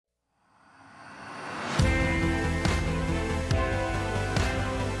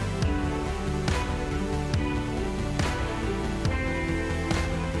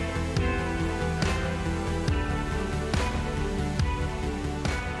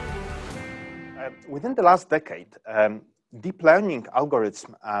Within the last decade, deep learning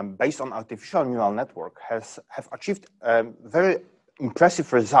algorithms based on artificial neural network have achieved very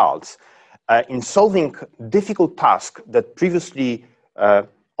impressive results in solving difficult tasks that previously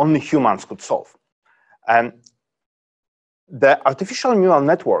only humans could solve. The artificial neural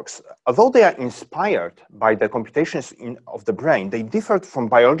networks, although they are inspired by the computations of the brain, they differ from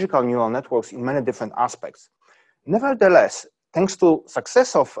biological neural networks in many different aspects. Nevertheless, thanks to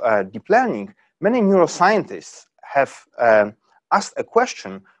success of deep learning, many neuroscientists have asked a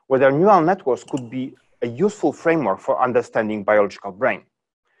question whether neural networks could be a useful framework for understanding biological brain.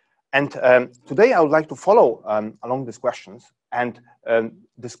 And today I would like to follow along these questions and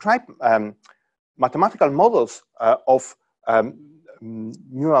describe mathematical models of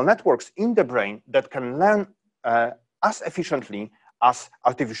neural networks in the brain that can learn as efficiently as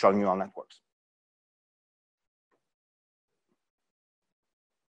artificial neural networks.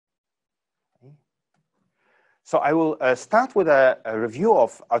 So I will start with a review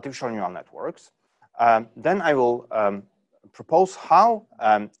of artificial neural networks. Then I will propose how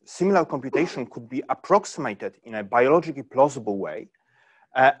similar computation could be approximated in a biologically plausible way,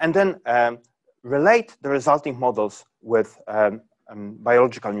 and then relate the resulting models with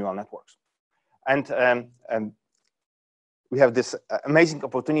biological neural networks. And we have this amazing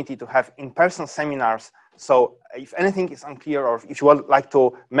opportunity to have in-person seminars. So if anything is unclear, or if you would like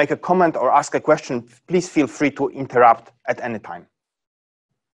to make a comment or ask a question, please feel free to interrupt at any time.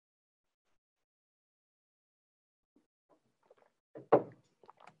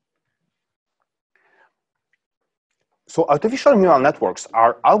 So artificial neural networks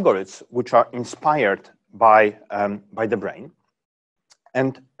are algorithms which are inspired by the brain.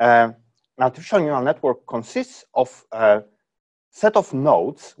 And an artificial neural network consists of a set of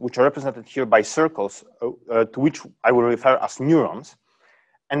nodes, which are represented here by circles, to which I will refer as neurons.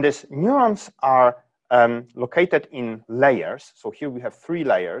 And these neurons are located in layers. So here we have 3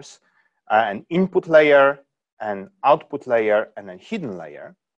 layers, an input layer, an output layer, and a hidden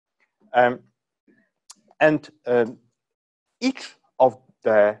layer. Each of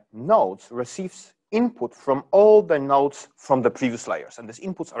the nodes receives input from all the nodes from the previous layers. And these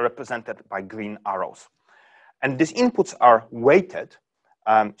inputs are represented by green arrows. And these inputs are weighted.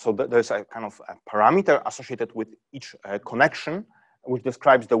 So there's a kind of a parameter associated with each connection, which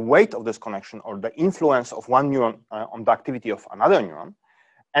describes the weight of this connection or the influence of one neuron on the activity of another neuron.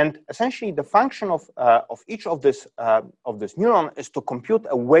 And essentially, the function of each of this neuron is to compute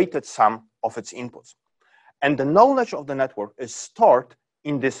a weighted sum of its inputs. And the knowledge of the network is stored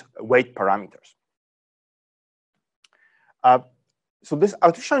in these weight parameters. So these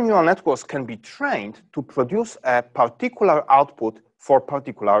artificial neural networks can be trained to produce a particular output for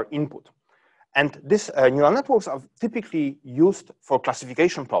particular input. And these neural networks are typically used for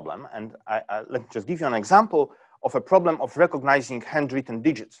classification problem. And let me just give you an example of a problem of recognizing handwritten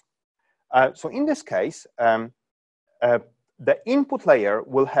digits. So in this case, the input layer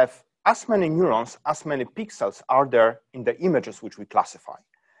will have as many neurons, as many pixels are there in the images which we classify.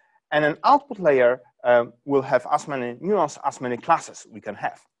 And an output layer will have as many neurons, as many classes we can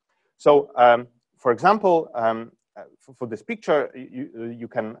have. So, for example, for this picture, you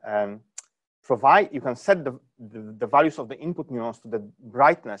can set the values of the input neurons to the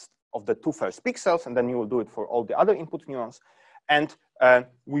brightness of the 2 first pixels, and then you will do it for all the other input neurons. And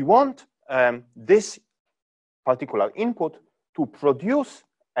we want this particular input to produce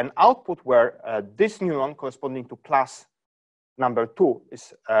an output where this neuron corresponding to class number 2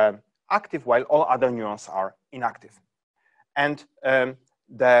 is active, while all other neurons are inactive. And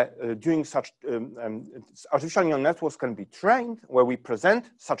during such artificial neural networks can be trained, where we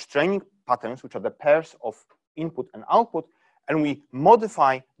present such training patterns, which are the pairs of input and output, and we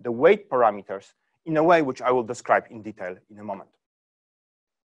modify the weight parameters in a way which I will describe in detail in a moment.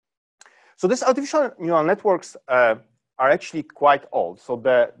 So these artificial neural networks are actually quite old. So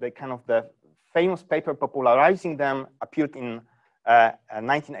the famous paper popularizing them appeared in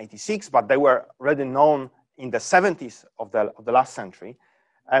 1986, but they were already known in the 70s of the last century.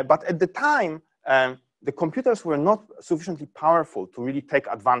 But at the time, the computers were not sufficiently powerful to really take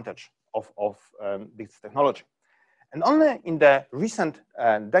advantage of this technology. And only in the recent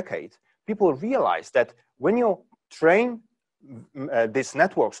decades, people realized that when you train these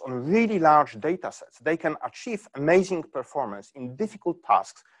networks on really large data sets, they can achieve amazing performance in difficult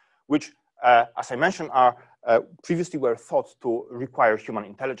tasks, which, as I mentioned, previously were thought to require human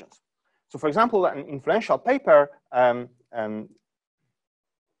intelligence. So, for example, an influential paper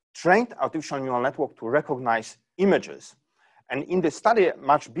trained artificial neural network to recognize images. And in this study, a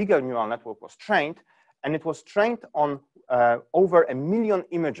much bigger neural network was trained, and it was trained on over 1 million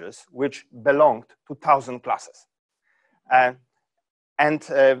images which belonged to 1,000 classes.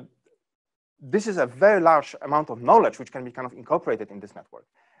 This is a very large amount of knowledge which can be kind of incorporated in this network.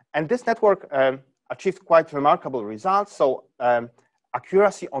 And this network achieved quite remarkable results. So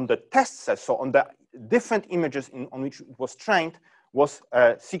accuracy on the test set, so on the different images on which it was trained, was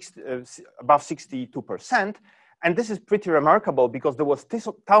above 62%. And this is pretty remarkable because there was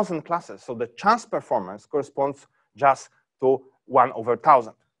 1,000 classes. So the chance performance corresponds just to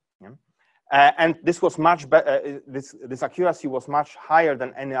 1/1,000. Yeah? And this was much better. This accuracy was much higher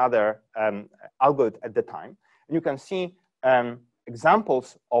than any other algorithm at the time. And you can see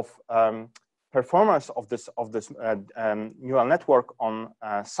examples of performance of this neural network on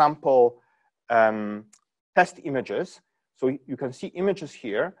sample test images. So you can see images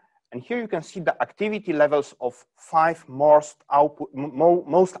here, and here you can see the activity levels of 5 most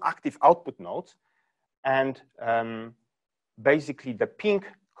active output nodes, and basically the pink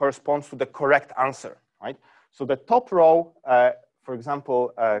corresponds to the correct answer, right? So the top row, for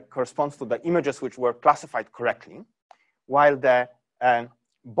example, corresponds to the images which were classified correctly, while the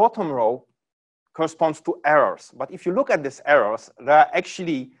bottom row corresponds to errors. But if you look at these errors, they're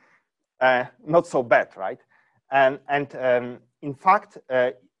actually not so bad, right? And in fact,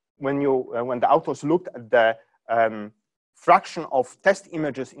 when the authors looked at the fraction of test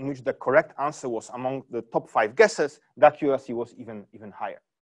images in which the correct answer was among the top 5 guesses, the accuracy was even higher.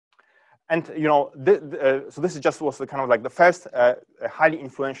 And you know, so this was the kind of like the first highly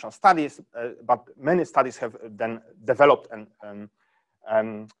influential studies, but many studies have then developed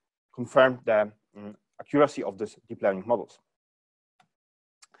and confirmed the accuracy of these deep learning models.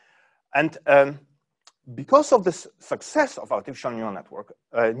 And because of this success of artificial neural network,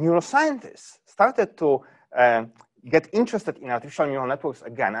 neuroscientists started to get interested in artificial neural networks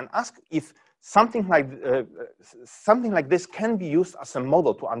again and ask if something like this can be used as a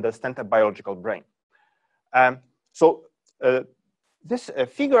model to understand a biological brain. So this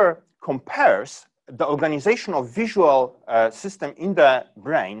figure compares the organization of visual system in the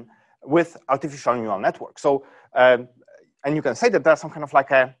brain with artificial neural networks. So, and you can say that there's some kind of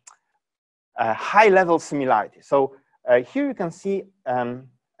like a high-level similarity. So here you can see a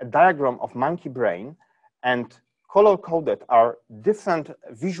diagram of monkey brain, and color-coded are different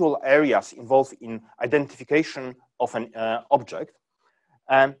visual areas involved in identification of an object.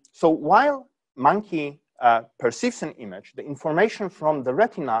 So while monkey perceives an image, the information from the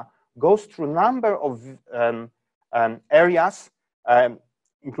retina goes through a number of areas,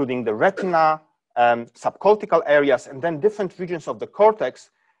 including the retina, subcortical areas, and then different regions of the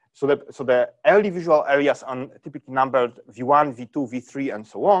cortex. So the early visual areas are typically numbered V1, V2, V3, and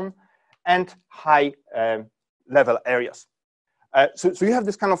so on, and high level areas. So you have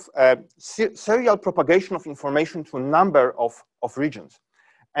this kind of serial propagation of information to a number of regions.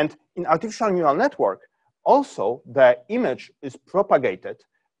 And in artificial neural network, also the image is propagated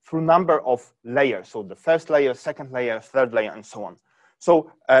through a number of layers. So the first layer, second layer, third layer, and so on.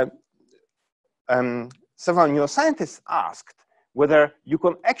 So several neuroscientists asked whether you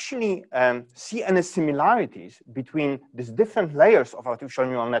can actually see any similarities between these different layers of artificial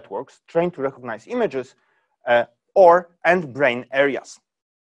neural networks trained to recognize images and brain areas.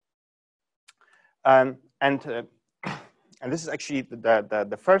 And this is actually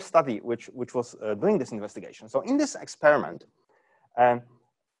the first study which was doing this investigation. So in this experiment,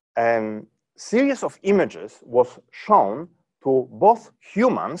 series of images was shown to both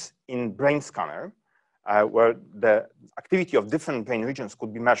humans in brain scanner, where the activity of different brain regions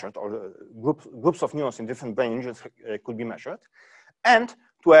could be measured, or groups of neurons in different brain regions could be measured, and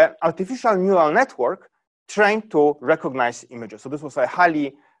to an artificial neural network trained to recognize images. So this was a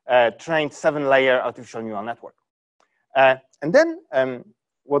highly trained 7-layer artificial neural network. And then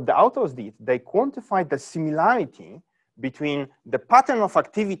what the authors did, they quantified the similarity between the pattern of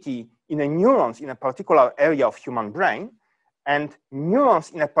activity in a neurons in a particular area of human brain and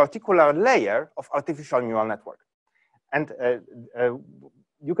neurons in a particular layer of artificial neural network. And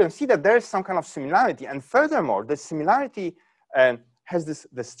you can see that there is some kind of similarity. And furthermore, the similarity has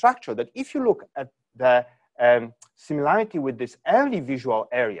the structure that if you look at the similarity with these early visual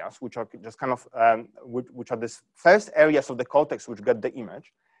areas, which are just kind of, which are these first areas of the cortex which get the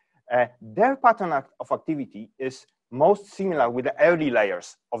image, their pattern of activity is most similar with the early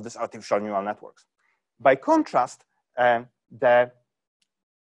layers of these artificial neural networks. By contrast, the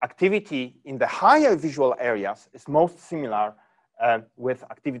activity in the higher visual areas is most similar with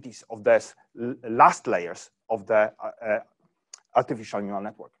activities of the last layers of the artificial neural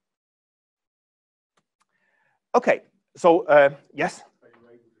network. Okay, so yes? Are you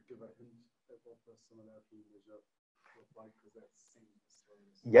able to give a hint at what the similarity was like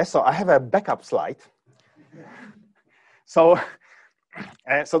Yes, so I have a backup slide. So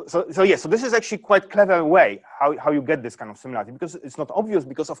this is actually quite clever way how you get this kind of similarity, because it's not obvious,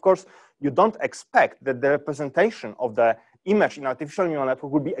 because of course you don't expect that the representation of the image in artificial neural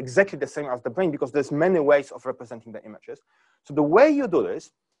network will be exactly the same as the brain, because there's many ways of representing the images. So the way you do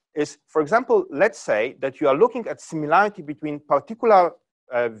this is, for example, let's say that you are looking at similarity between particular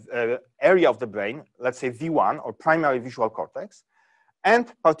area of the brain, let's say V1 or primary visual cortex,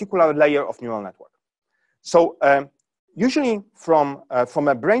 and particular layer of neural network. So usually from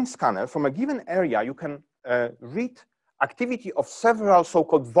a brain scanner, from a given area, you can read activity of several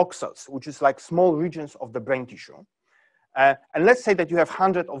so-called voxels, which is like small regions of the brain tissue. And let's say that you have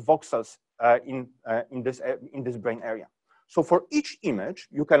hundreds of voxels in this brain area. So for each image,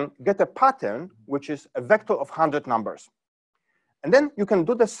 you can get a pattern, which is a vector of 100 numbers. And then you can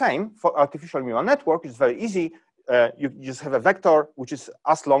do the same for artificial neural network. It's very easy. You just have a vector, which is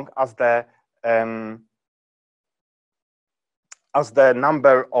as long as the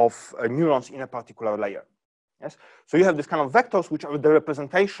number of neurons in a particular layer. Yes. So you have this kind of vectors, which are the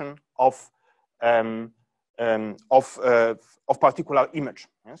representation of particular image.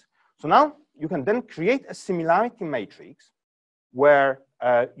 Yes. So now you can then create a similarity matrix where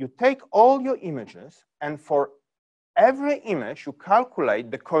you take all your images, and for every image you calculate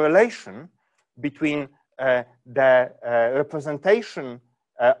the correlation between the representation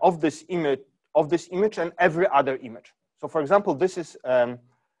of this image and every other image. So, for example, this is the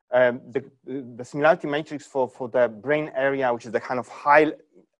similarity matrix for the brain area, which is the kind of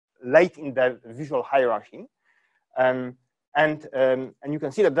late in the visual hierarchy. And you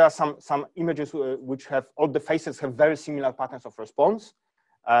can see that there are some images which have, all the faces have very similar patterns of response,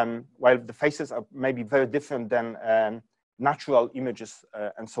 while the faces are maybe very different than natural images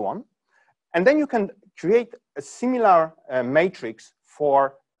and so on. And then you can create a similar matrix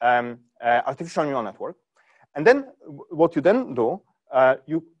for artificial neural network. And then what you then do,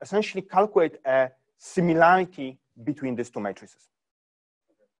 you essentially calculate a similarity between these two matrices.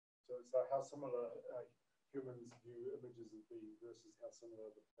 Okay. So it's like how similar humans view images as being versus how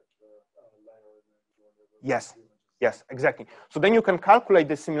similar the particular layer in the Yes, yes, exactly. So then you can calculate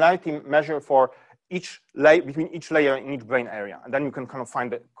the similarity measure for each layer, between each layer in each brain area, and then you can kind of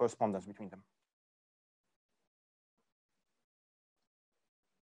find the correspondence between them.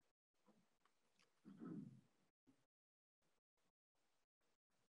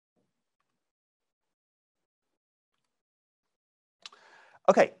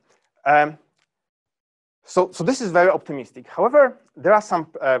 Okay, so this is very optimistic. However, there are some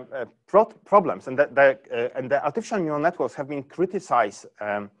problems, and the artificial neural networks have been criticized,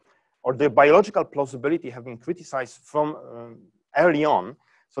 or the biological plausibility have been criticized from early on.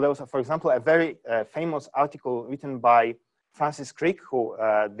 So there was, for example, a very famous article written by Francis Crick, who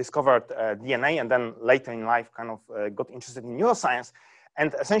discovered DNA and then later in life kind of got interested in neuroscience.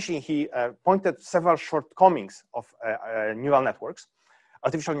 And essentially, he pointed several shortcomings of neural networks,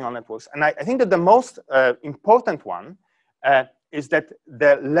 artificial neural networks. And I think that the most important one is that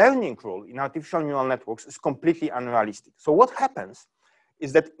the learning rule in artificial neural networks is completely unrealistic. So what happens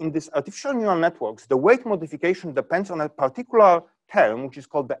is that in these artificial neural networks, the weight modification depends on a particular term, which is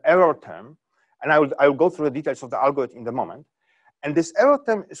called the error term. And I will go through the details of the algorithm in a moment. And this error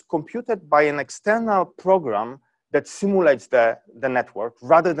term is computed by an external program that simulates the network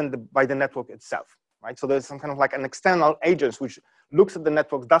rather than by the network itself, right? So there's some kind of like an external agent which looks at the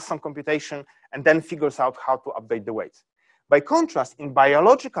network, does some computation, and then figures out how to update the weights. By contrast, in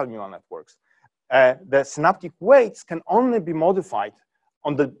biological neural networks, the synaptic weights can only be modified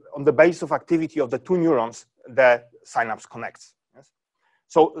on the basis of activity of the two neurons the synapse connects. Yes?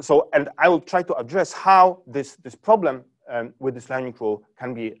 So and I will try to address how this problem with this learning rule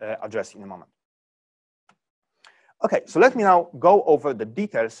can be addressed in a moment. Okay, so let me now go over the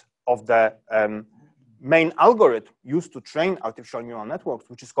details of the main algorithm used to train artificial neural networks,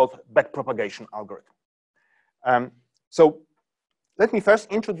 which is called backpropagation algorithm. So let me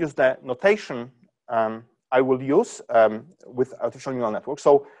first introduce the notation I will use with artificial neural networks.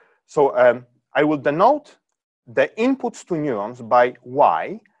 So I will denote the inputs to neurons by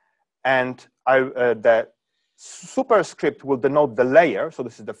Y, and the superscript will denote the layer. So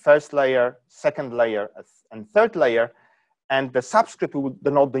this is the first layer, second layer, and third layer, and the subscript will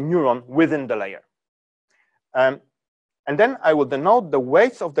denote the neuron within the layer. And then I will denote the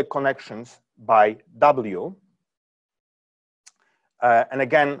weights of the connections by W. And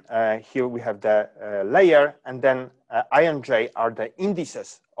again, here we have the layer, and then I and J are the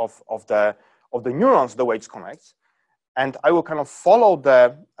indices of the neurons the weights connects. And I will kind of follow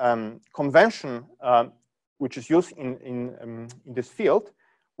the convention which is used in this field,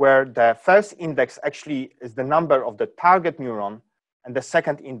 where the first index actually is the number of the target neuron and the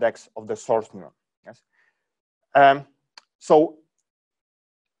second index of the source neuron. Yes. So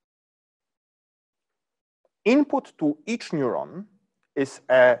input to each neuron is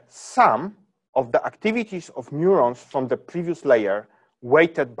a sum of the activities of neurons from the previous layer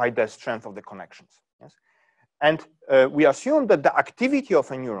weighted by the strength of the connections. Yes? And we assume that the activity of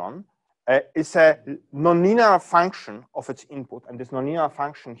a neuron is a nonlinear function of its input, and this nonlinear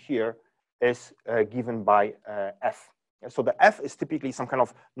function here is given by f. So the f is typically some kind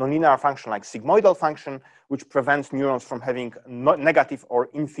of nonlinear function like sigmoidal function, which prevents neurons from having negative or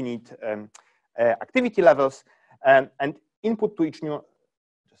infinite activity levels, and input to each neuron.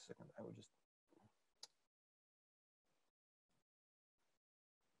 Just a second, I will just.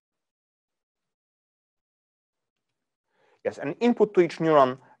 Yes, an input to each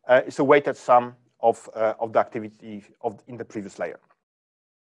neuron is a weighted sum of the activity in the previous layer.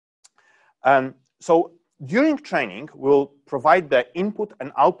 So during training, we'll provide the input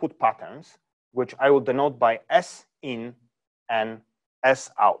and output patterns, which I will denote by S in and S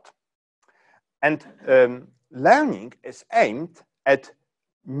out. And learning is aimed at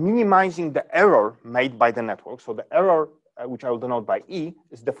minimizing the error made by the network. So the error, which I will denote by E,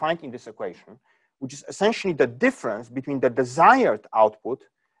 is defined in this equation, which is essentially the difference between the desired output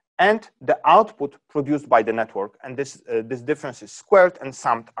and the output produced by the network. And this difference is squared and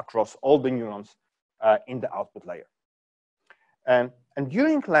summed across all the neurons in the output layer. And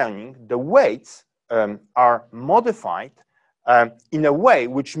during learning, the weights are modified in a way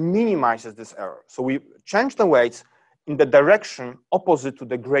which minimizes this error. So we change the weights in the direction opposite to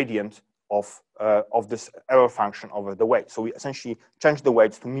the gradient of this error function over the weight. So we essentially change the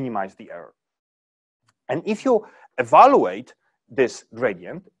weights to minimize the error. And if you evaluate this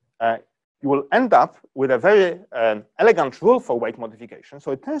gradient, you will end up with a very elegant rule for weight modification.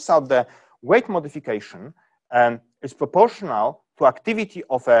 So it turns out the weight modification is proportional to activity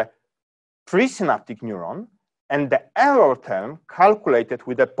of a presynaptic neuron and the error term calculated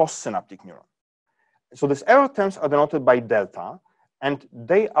with a postsynaptic neuron. So these error terms are denoted by delta, and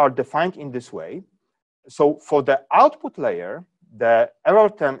they are defined in this way. So for the output layer, the error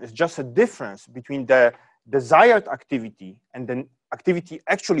term is just a difference between the desired activity and the activity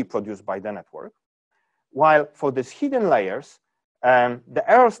actually produced by the network. While for these hidden layers, the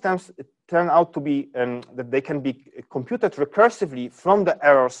error terms turn out to be that they can be computed recursively from the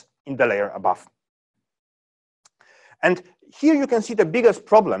errors in the layer above. And here you can see the biggest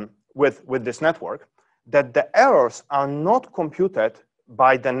problem with this network, that the errors are not computed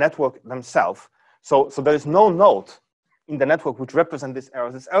by the network themselves. So there is no node in the network which represent these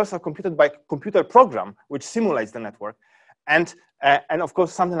errors. These errors are computed by a computer program which simulates the network. And of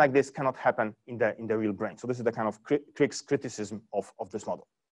course, something like this cannot happen in the real brain. So this is the kind of criticism of this model.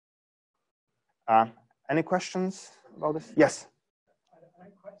 Any questions about this? Yes? I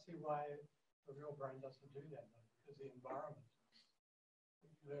don't quite see why the real brain doesn't do that, because the environment,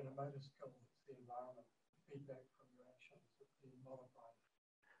 you learn a motor skill, it's the environment, feedback from your actions that being modified.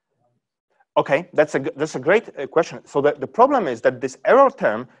 Okay, that's a great question. So the problem is that this error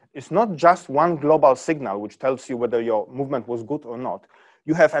term is not just one global signal which tells you whether your movement was good or not.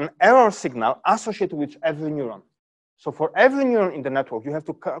 You have an error signal associated with every neuron. So for every neuron in the network, you have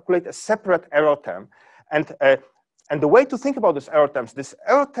to calculate a separate error term. And the way to think about this error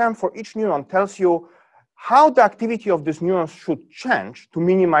term for each neuron tells you how the activity of these neurons should change to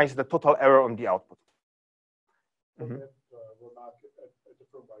minimize the total error on the output. Mm-hmm. Remark a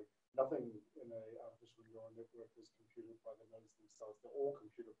different way. Nothing in an artificial neural network is computed by the nodes themselves. They're all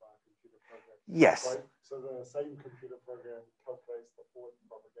computed by a computer program. Yes. Right? So the same computer program calculates the forward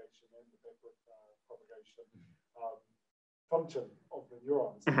propagation and the backward propagation function of the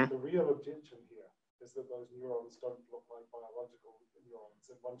neurons. Mm-hmm. The real objection here is that those neurons don't look like biological neurons,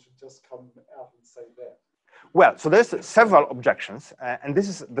 and one should just come out and say that. Well, so there's several objections, and this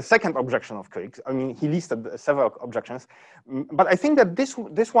is the second objection of Crick's. I mean, he listed several objections, but I think that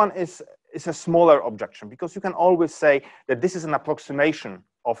this one is a smaller objection, because you can always say that this is an approximation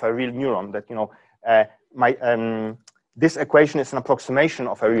of a real neuron, that, you know, this equation is an approximation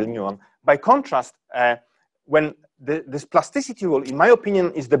of a real neuron. By contrast, when this plasticity rule, in my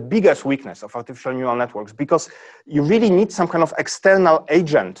opinion, is the biggest weakness of artificial neural networks, because you really need some kind of external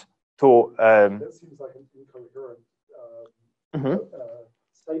agent to... that seems like an incoherent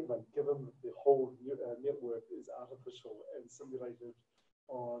statement, given that the whole network is artificial and simulated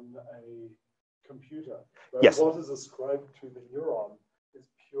on a computer. But yes. What is ascribed to the neuron is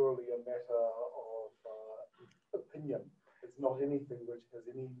purely a matter of opinion. It's not anything which has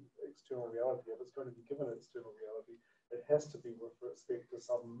any external reality. If it's going to be given external reality, it has to be with respect to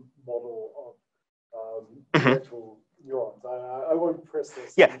some model of actual neurons. I won't press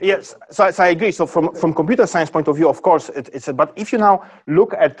this. Yeah, yes. So I agree. So from computer science point of view, of course, but if you now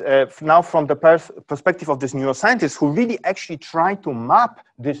look at now from the perspective of these neuroscientists who really actually try to map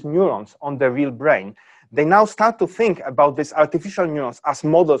these neurons on the real brain, they now start to think about these artificial neurons as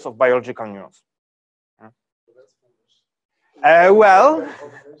models of biological neurons. Well,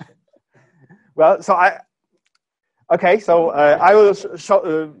 so I will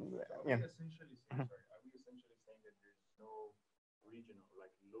show. Yeah.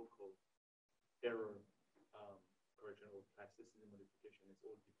 Error correction or plasticity modification. It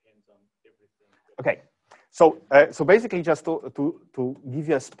all depends on everything. Okay, so basically, just to give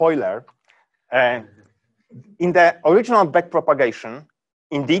you a spoiler, in the original backpropagation,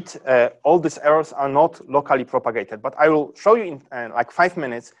 indeed, all these errors are not locally propagated. But I will show you in like 5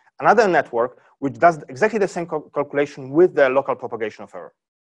 minutes another network which does exactly the same calculation with the local propagation of error.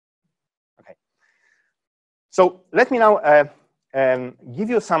 Okay, so let me now. Give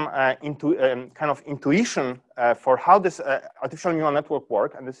you some kind of intuition for how this artificial neural network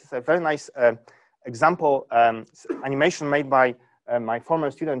works. And this is a very nice example animation made by my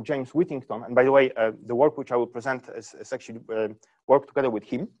former student, James Whittington. And by the way, the work which I will present is actually work together with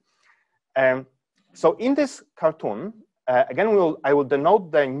him. So in this cartoon, again, I will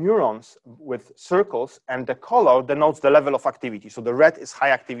denote the neurons with circles, and the color denotes the level of activity. So the red is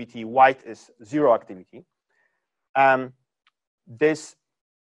high activity, white is zero activity. This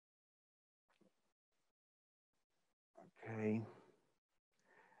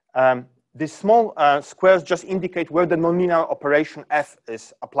these small squares just indicate where the nonlinear operation f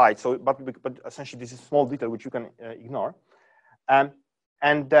is applied. So, but essentially, this is a small detail which you can ignore.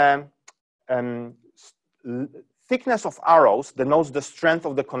 Thickness of arrows denotes the strength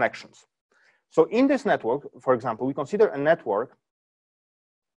of the connections. So, in this network, for example, we consider a network.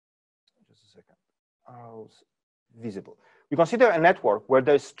 Just a second. Arrows visible. We consider a network where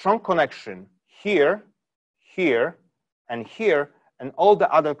there is strong connection here, here, and here, and all the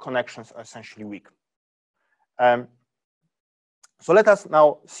other connections are essentially weak. So let us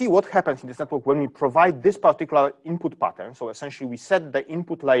now see what happens in this network when we provide this particular input pattern. So essentially, we set the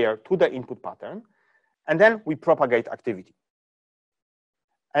input layer to the input pattern, and then we propagate activity.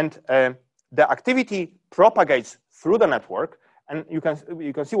 And the activity propagates through the network, and you can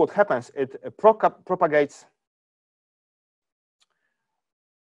see what happens. It propagates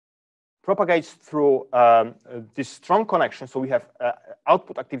through this strong connection. So we have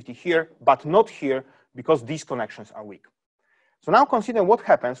output activity here, but not here, because these connections are weak. So now consider what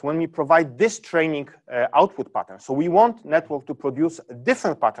happens when we provide this training output pattern. So we want network to produce a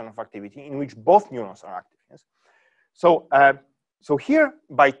different pattern of activity in which both neurons are active. Yes? So here,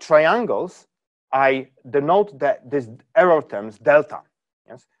 by triangles, I denote this error terms delta.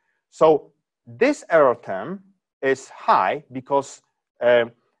 Yes? So this error term is high because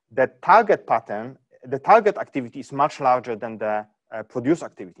the target pattern, the target activity is much larger than the produce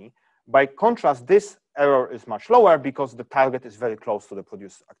activity. By contrast, this error is much lower because the target is very close to the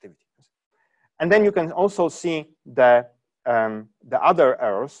produce activity. And then you can also see the other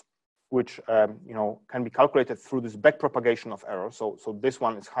errors, which can be calculated through this backpropagation of error. So this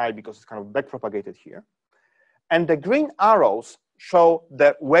one is high because it's kind of backpropagated here. And the green arrows show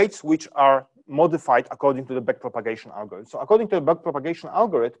the weights which are modified according to the backpropagation algorithm. So according to the backpropagation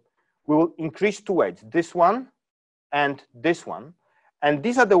algorithm, we will increase two weights, this one and this one. And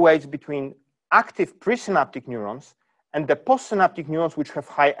these are the weights between active presynaptic neurons and the postsynaptic neurons which have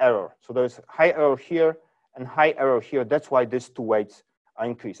high error. So there's high error here and high error here. That's why these two weights are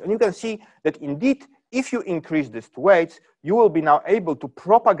increased. And you can see that indeed, if you increase these two weights, you will be now able to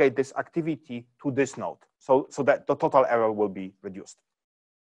propagate this activity to this node. So that the total error will be reduced.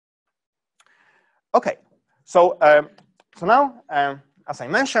 Okay, so now, as I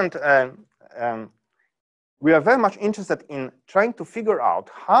mentioned, we are very much interested in trying to figure out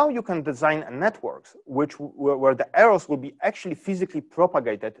how you can design networks where the errors will be actually physically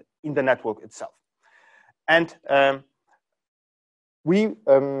propagated in the network itself. And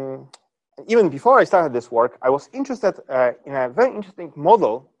even before I started this work, I was interested in a very interesting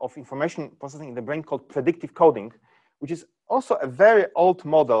model of information processing in the brain called predictive coding, which is also a very old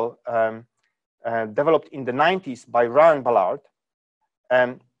model developed in the 90s by Ryan Ballard.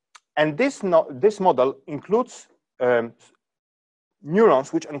 And this model includes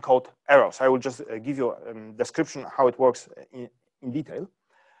neurons which encode errors. I will just give you a description of how it works in detail.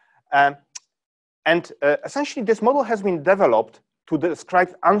 Essentially, this model has been developed to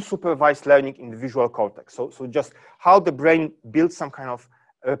describe unsupervised learning in the visual cortex. So just how the brain builds some kind of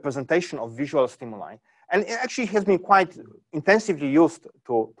representation of visual stimuli. And it actually has been quite intensively used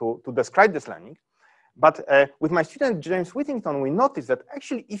to describe this learning. But with my student James Whittington, we noticed that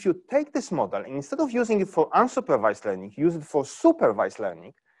actually if you take this model and instead of using it for unsupervised learning, use it for supervised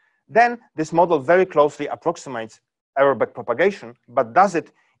learning, then this model very closely approximates error backpropagation, but does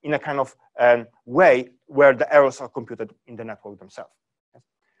it in a kind of way where the errors are computed in the network themselves.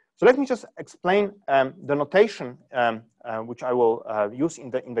 So let me just explain the notation which I will use in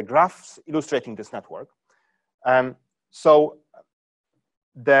the graphs illustrating this network. So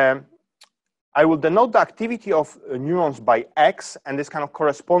I will denote the activity of neurons by X, and this kind of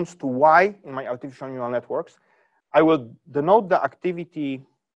corresponds to Y in my artificial neural networks. I will denote the activity.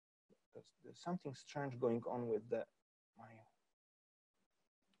 There's something strange going on with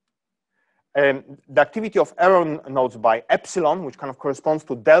the activity of error nodes by epsilon, which kind of corresponds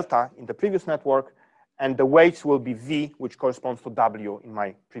to delta in the previous network, and the weights will be V, which corresponds to W in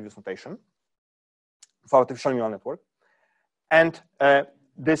my previous notation for artificial neural network. And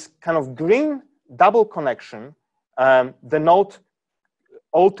this kind of green double connection denote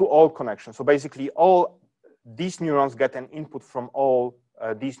all-to-all connection. So basically, all these neurons get an input from all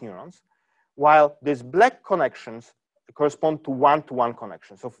these neurons, while these black connections correspond to one-to-one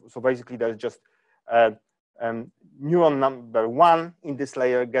connection. So basically, there's just neuron number 1 in this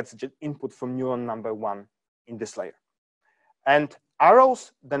layer gets input from neuron number 1 in this layer. And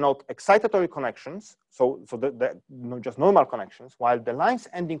arrows denote excitatory connections, so just normal connections, while the lines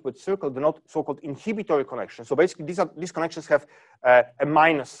ending with circle denote so-called inhibitory connections. So basically, these connections have a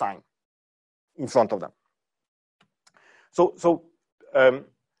minus sign in front of them. So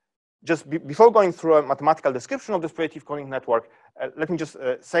just before going through a mathematical description of this predictive coding network, let me just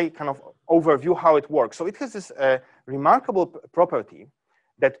say kind of overview how it works. So it has this remarkable property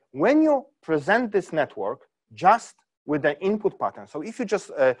that when you present this network just with the input pattern, so if you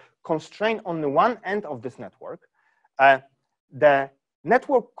just constrain only one end of this network, the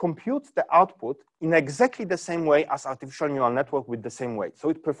network computes the output in exactly the same way as artificial neural network with the same weight. So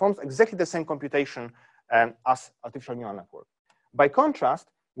it performs exactly the same computation as artificial neural network. By contrast,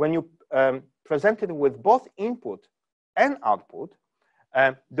 when you present it with both input and output,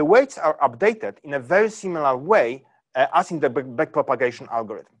 the weights are updated in a very similar way as in the backpropagation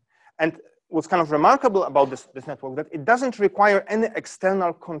algorithm. And what's kind of remarkable about this network that it doesn't require any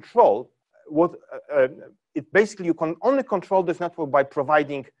external control. Basically, you can only control this network by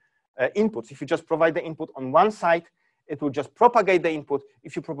providing inputs. If you just provide the input on one side, it will just propagate the input.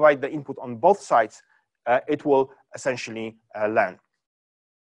 If you provide the input on both sides, it will essentially learn.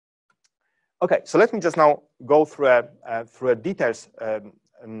 Okay, so let me just now go through the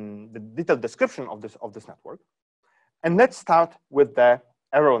detailed description of this network, and let's start with the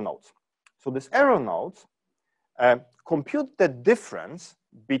error nodes. So these error nodes compute the difference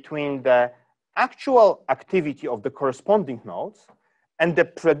between the actual activity of the corresponding nodes and the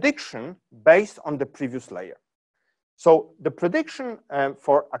prediction based on the previous layer. So the prediction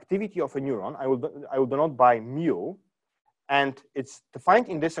for activity of a neuron, I will denote by mu. And it's defined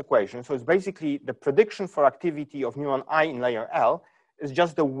in this equation. So it's basically the prediction for activity of neuron I in layer L is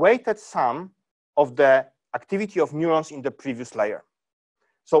just the weighted sum of the activity of neurons in the previous layer.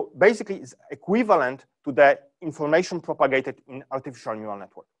 So basically, it's equivalent to the information propagated in artificial neural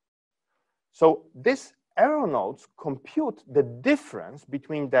network. So these error nodes compute the difference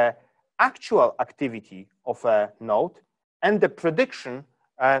between the actual activity of a node and the prediction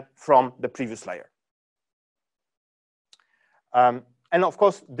from the previous layer. And of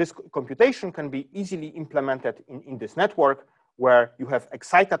course, this computation can be easily implemented in this network where you have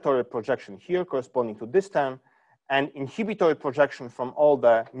excitatory projection here corresponding to this term and inhibitory projection from all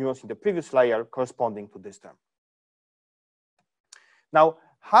the neurons in the previous layer corresponding to this term. Now,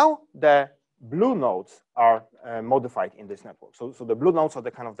 how the blue nodes are modified in this network. So the blue nodes are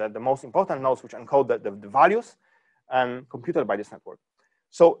the kind of the most important nodes which encode the values computed by this network.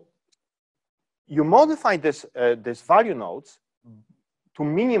 So you modify this value nodes to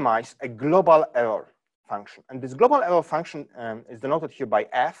minimize a global error function. And this global error function is denoted here by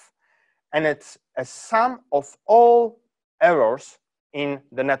F, and it's a sum of all errors in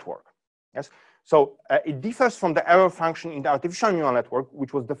the network. Yes. So it differs from the error function in the artificial neural network,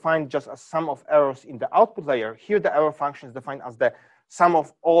 which was defined just as sum of errors in the output layer. Here, the error function is defined as the sum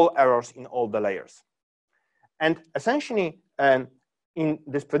of all errors in all the layers. And essentially, in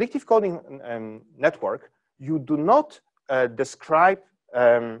this predictive coding network, you do not describe,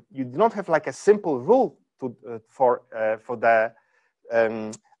 you do not have like a simple rule for the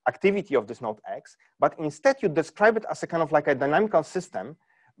activity of this node X, but instead you describe it as a kind of like a dynamical system.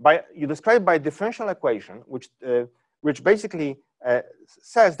 You describe by a differential equation, which basically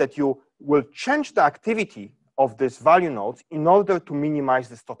says that you will change the activity of this value nodes in order to minimize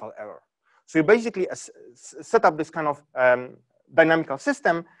this total error. So you basically set up this kind of dynamical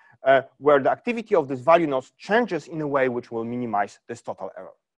system where the activity of this value nodes changes in a way which will minimize this total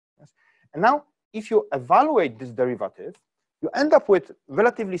error. Yes? And now, if you evaluate this derivative, you end up with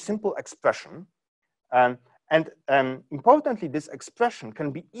relatively simple expression. Importantly, this expression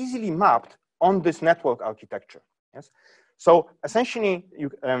can be easily mapped on this network architecture. Yes? So essentially,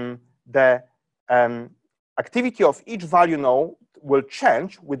 the activity of each value node will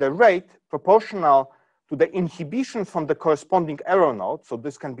change with a rate proportional to the inhibition from the corresponding error node. So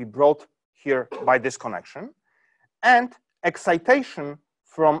this can be brought here by this connection, and excitation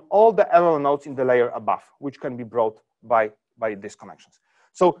from all the error nodes in the layer above, which can be brought by these connections.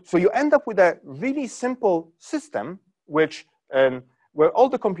 So you end up with a really simple system, which where all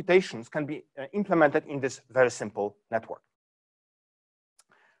the computations can be implemented in this very simple network.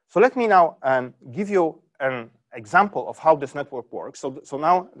 So let me now give you an example of how this network works. So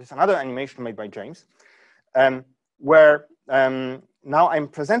now there's another animation made by James, where now I'm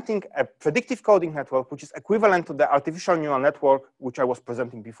presenting a predictive coding network, which is equivalent to the artificial neural network, which I was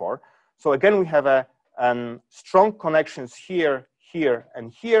presenting before. So again, we have a strong connections here, here,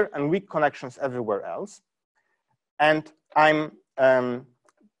 and here, and weak connections everywhere else. And I'm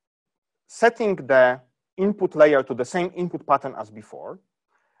setting the input layer to the same input pattern as before.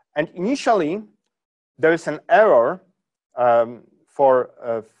 And initially, there is an error for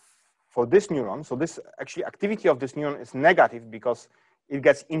this neuron. So this actually activity of this neuron is negative because it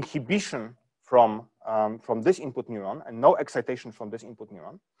gets inhibition from this input neuron and no excitation from this input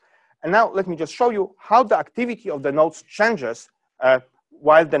neuron. And now let me just show you how the activity of the nodes changes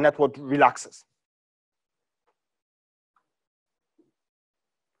while the network relaxes.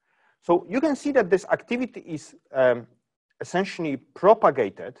 So you can see that this activity is essentially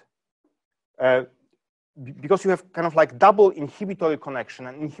propagated because you have kind of like double inhibitory connection,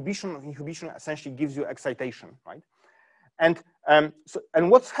 and inhibition essentially gives you excitation, right? And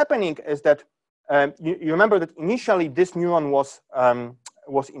what's happening is that you remember that initially this neuron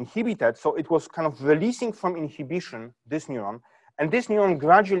was inhibited, so it was kind of releasing from inhibition this neuron, and this neuron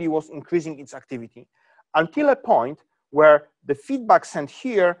gradually was increasing its activity until a point where the feedback sent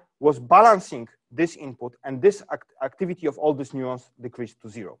here was balancing this input, and this activity of all these neurons decreased to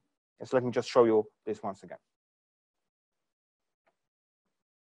 0. And so let me just show you this once again.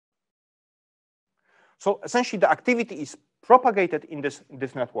 So essentially, the activity is propagated in this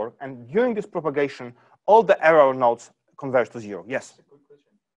network, and during this propagation, all the error nodes converge to 0. Yes? That's a good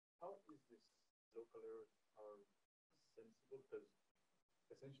question. How is this local errors are sensible? Because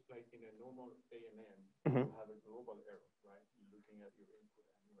essentially, like in a normal ANN, you have a global error, right? You're looking at your input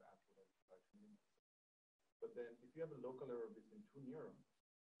and your output. But then if you have a local error between two neurons,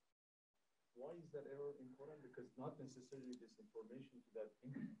 why is that error important? Because not necessarily this information to that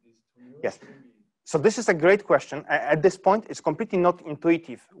these two neurons. Yes. So this is a great question. At this point, it's completely not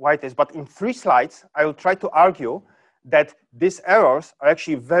intuitive why it is. But in 3 slides, I will try to argue that these errors are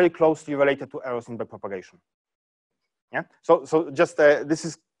actually very closely related to errors in backpropagation. Yeah. So just this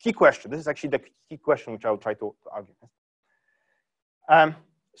is key question. This is actually the key question which I will try to argue.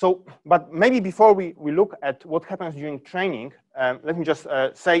 But maybe before we look at what happens during training, let me just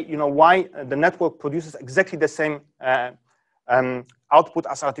say, why the network produces exactly the same output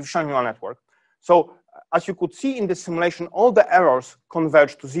as artificial neural network. So as you could see in the simulation, all the errors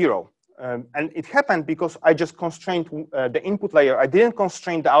converge to 0. And it happened because I just constrained the input layer. I didn't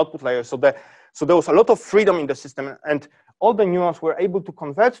constrain the output layer. So there was a lot of freedom in the system, and all the neurons were able to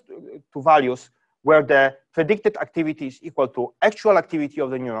convert to values where the predicted activity is equal to actual activity of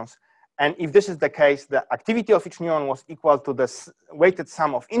the neurons. And if this is the case, the activity of each neuron was equal to the weighted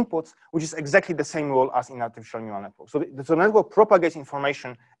sum of inputs, which is exactly the same rule as in artificial neural network. So the network propagates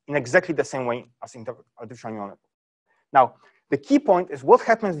information in exactly the same way as in artificial neural network. Now, the key point is what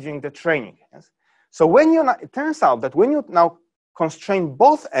happens during the training. Yes? So it turns out that when you now constrain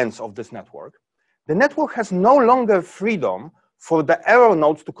both ends of this network, the network has no longer freedom for the error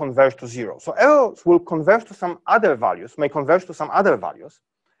nodes to converge to 0. So errors will converge to some other values, may converge to some other values.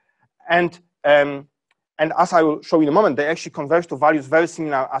 And as I will show you in a moment, they actually converge to values very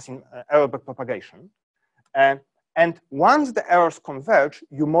similar as in error backpropagation. And once the errors converge,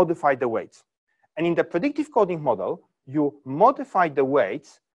 you modify the weights. And in the predictive coding model, you modify the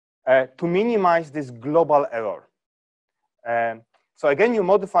weights to minimize this global error. So again, you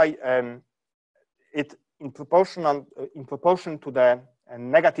modify it in proportion to the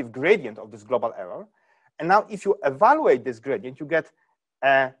negative gradient of this global error. And now if you evaluate this gradient, you get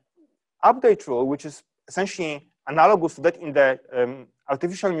an update rule, which is essentially analogous to that in the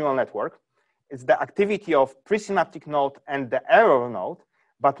artificial neural network. It's the activity of presynaptic node and the error node.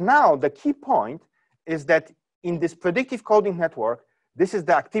 But now the key point is that in this predictive coding network, this is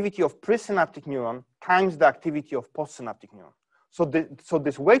the activity of presynaptic neuron times the activity of postsynaptic neuron. So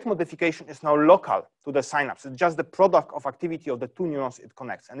this weight modification is now local to the synapse. It's just the product of activity of the two neurons it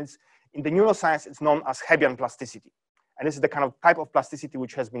connects. And it's in the neuroscience, it's known as Hebbian plasticity. And this is the kind of type of plasticity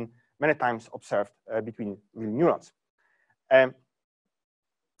which has been many times observed between real neurons.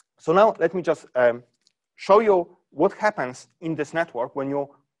 So now let me just show you what happens in this network when you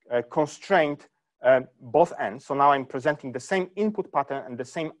constrain both ends. So now I'm presenting the same input pattern and the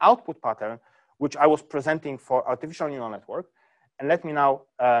same output pattern, which I was presenting for artificial neural network. And let me now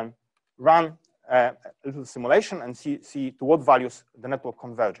run a little simulation and see to what values the network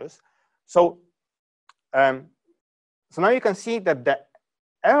converges. So now you can see that the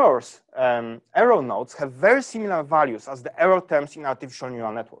error nodes have very similar values as the error terms in artificial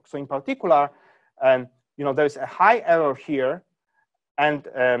neural network. So in particular, there's a high error here, and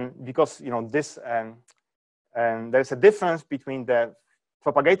because there's a difference between the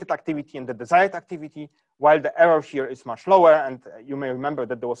propagated activity and the desired activity, while the error here is much lower. And you may remember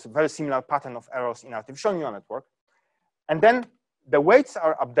that there was a very similar pattern of errors in artificial neural network. And then the weights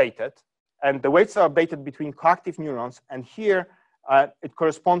are updated, and the weights are updated between coactive neurons. And here it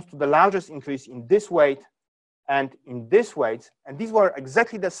corresponds to the largest increase in this weight and in this weight. And these were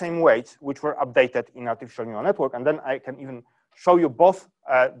exactly the same weights which were updated in artificial neural network. And then I can even show you both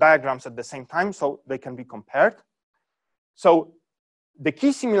diagrams at the same time so they can be compared. So the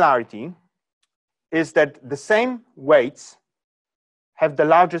key similarity is that the same weights have the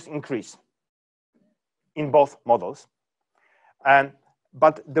largest increase in both models.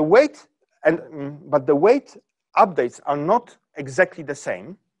 But the weight updates are not exactly the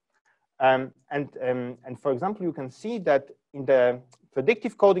same. And for example, you can see that in the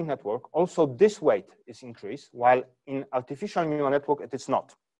predictive coding network, also this weight is increased, while in artificial neural network, it is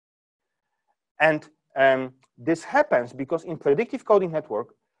not. And this happens because in predictive coding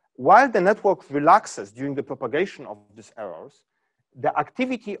network, while the network relaxes during the propagation of these errors, the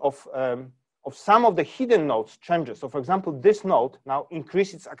activity of some of the hidden nodes changes. So for example, this node now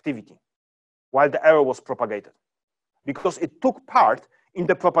increases its activity while the error was propagated, because it took part in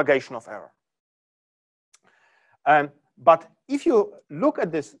the propagation of error. But if you look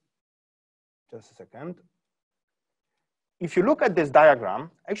at this, just a second. If you look at this diagram,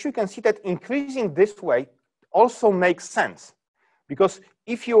 actually you can see that increasing this weight also makes sense. Because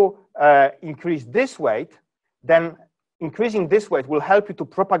if you increase this weight, then increasing this weight will help you to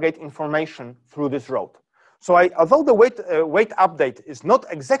propagate information through this road. So although the weight update is not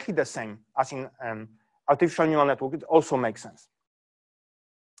exactly the same as in artificial neural network, it also makes sense.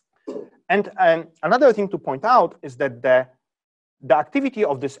 And another thing to point out is that the activity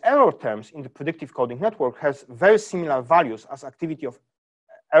of these error terms in the predictive coding network has very similar values as activity of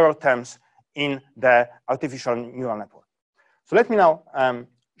error terms in the artificial neural network. So let me now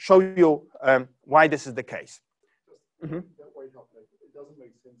show you why this is the case. That weight update, it doesn't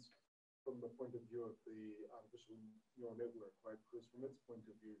make sense from the point of view of the artificial neural network, right? Because from its point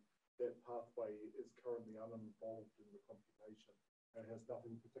of view, that pathway is currently uninvolved in the computation and has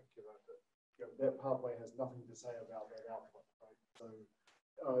nothing particular to, that pathway has nothing to say about that output, right?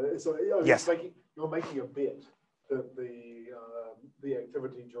 So yes. You're making a bet that the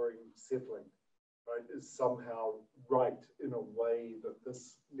activity during settling, right, is somehow right in a way that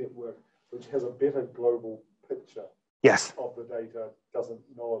this network, which has a better global picture yes. of the data, doesn't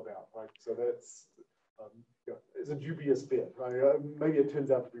know about, right? So that's it's a dubious bet. Right? Maybe it turns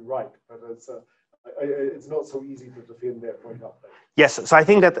out to be right, but it's not so easy to defend that point update. Yes, so I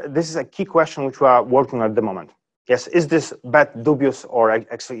think that this is a key question which we are working on at the moment. Yes, is this bet dubious, or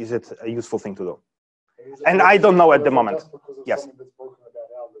actually is it a useful thing to do? And I don't know at the moment. Yes.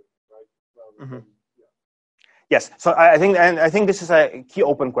 Yes, so I think this is a key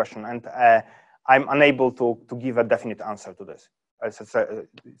open question, and I'm unable to give a definite answer to this. It's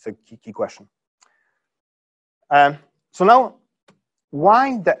a key question. So now,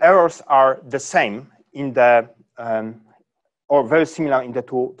 why the errors are the same in the or very similar in the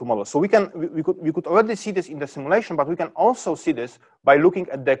two models? So we could already see this in the simulation, but we can also see this by looking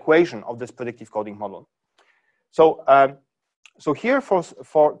at the equation of this predictive coding model. So so here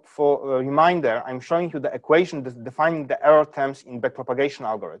for a reminder, I'm showing you the equation defining the error terms in backpropagation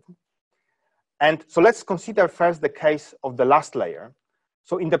algorithm. And so let's consider first the case of the last layer.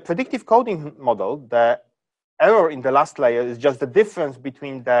 So in the predictive coding model, the error in the last layer is just the difference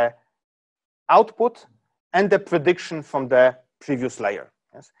between the output and the prediction from the previous layer.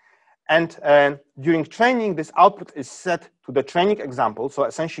 Yes? And during training, this output is set to the training example. So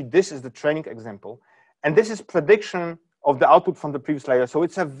essentially, this is the training example. And this is prediction of the output from the previous layer. So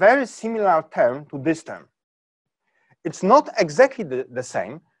it's a very similar term to this term. It's not exactly the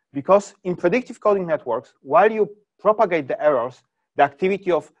same, because in predictive coding networks, while you propagate the errors, the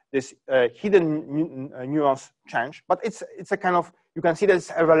activity of this hidden neurons change, but it's a kind of, you can see that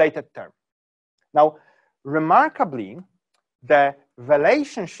it's a related term. Now, remarkably, the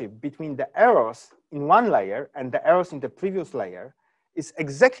relationship between the errors in one layer and the errors in the previous layer is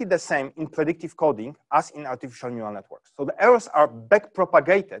exactly the same in predictive coding as in artificial neural networks. So the errors are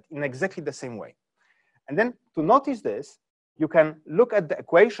back-propagated in exactly the same way. And then to notice this, you can look at the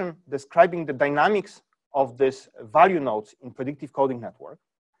equation describing the dynamics of this value nodes in predictive coding network.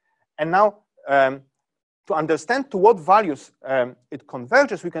 And now, to understand to what values it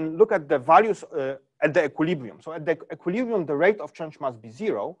converges, we can look at the values at the equilibrium. So at the equilibrium, the rate of change must be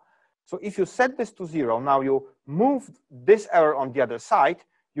 0. So if you set this to 0, now you move this error on the other side,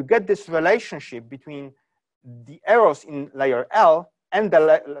 you get this relationship between the errors in layer L and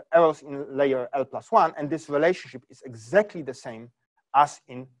the errors in layer L plus 1, and this relationship is exactly the same as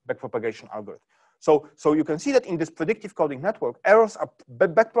in backpropagation algorithm. So you can see that in this predictive coding network, errors are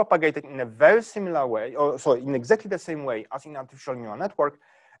backpropagated in a very similar way, or sorry, in exactly the same way as in artificial neural network,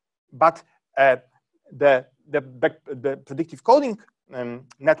 but the predictive coding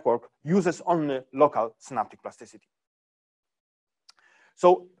network uses only local synaptic plasticity.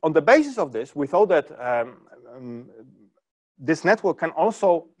 So on the basis of this, we thought that this network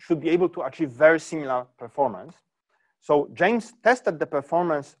should be able to achieve very similar performance. So James tested the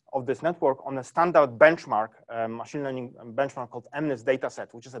performance of this network on a standard benchmark, machine learning benchmark called MNIST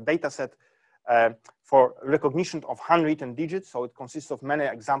dataset, which is a dataset for recognition of handwritten digits. So it consists of many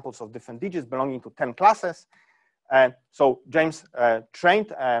examples of different digits belonging to 10 classes. So James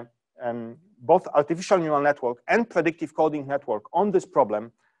trained both artificial neural network and predictive coding network on this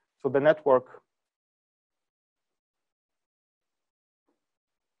problem. So the network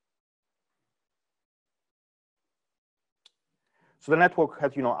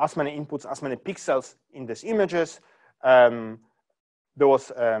had, as many inputs, as many pixels in these images. There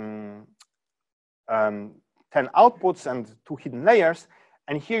was 10 outputs and 2 hidden layers.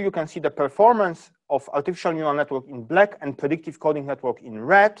 And here you can see the performance of artificial neural network in black and predictive coding network in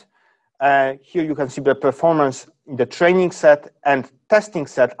red. Here you can see the performance in the training set and testing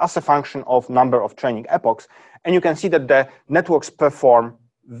set as a function of number of training epochs. And you can see that the networks perform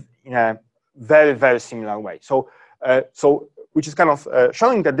in a very, very similar way. So which is kind of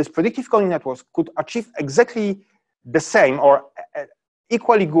showing that these predictive coding networks could achieve exactly the same or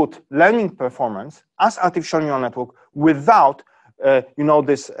equally good learning performance as artificial neural network without,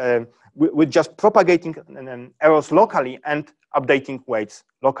 with just propagating errors locally and updating weights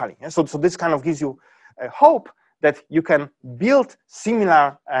locally. So this kind of gives you hope that you can build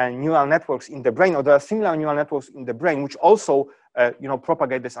similar neural networks in the brain, or there are similar neural networks in the brain which also,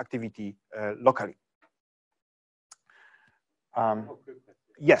 propagate this activity locally.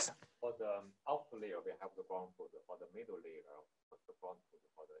 Yes. For the output layer, we have the ground truth. For the middle layer, what's the ground truth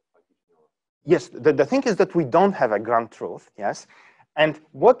for the additional? Yes, the thing is that we don't have a ground truth, yes. And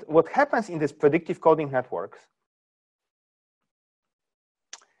what happens in these predictive coding networks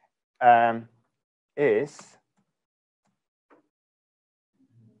is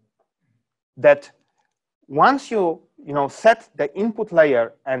that once you set the input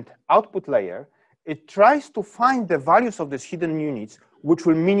layer and output layer, it tries to find the values of these hidden units which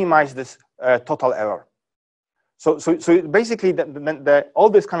will minimize this total error. So basically, all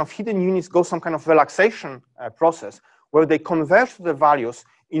these kind of hidden units go some kind of relaxation process where they converge to the values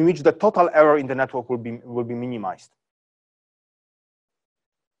in which the total error in the network will be minimized.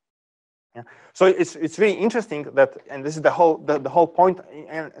 Yeah. So it's really interesting that, and this is the whole point,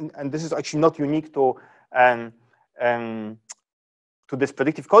 and this is actually not unique to this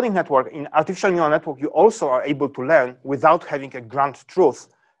predictive coding network. In artificial neural network, you also are able to learn without having a ground truth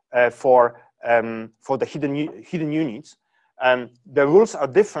for the hidden units. The rules are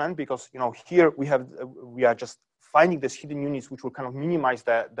different because here we are just finding these hidden units which will kind of minimize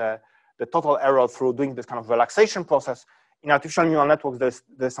the total error through doing this kind of relaxation process. In artificial neural networks,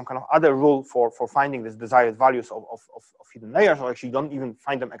 there's some kind of other rule for finding these desired values of hidden layers, or actually you don't even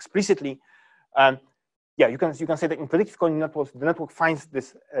find them explicitly. Yeah, you can say that in predictive coding networks, the network finds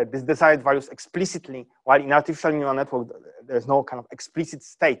this desired values explicitly, while in artificial neural network, there's no kind of explicit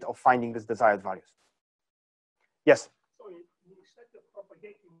state of finding these desired values. Yes? So instead of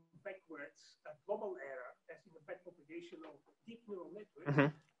propagating backwards a global error, as in the backpropagation of deep neural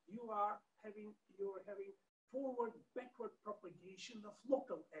networks, you're having forward-backward propagation of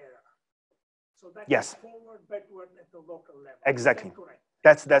local error. So that's Yes. forward, backward at the local level. Exactly. Is that correct?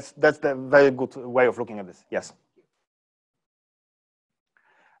 That's the very good way of looking at this. Yes.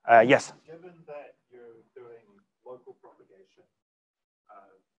 Yes. Given that you're doing local propagation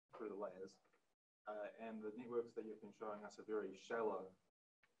through the layers, and the networks that you've been showing us are very shallow,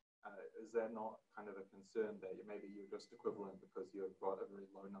 is that not kind of a concern that maybe you're just equivalent because you've got a very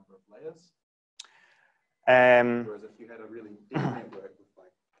low number of layers? Whereas if you had a really deep network with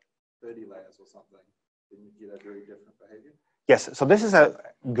like 30 layers or something, then you'd get a very different behavior? Yes, so this is a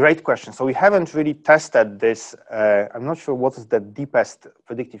great question. So we haven't really tested this. I'm not sure what is the deepest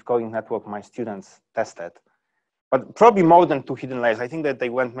predictive coding network my students tested, but probably more than 2 hidden layers. I think that they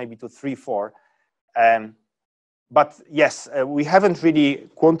went maybe to 3, 4. But yes, we haven't really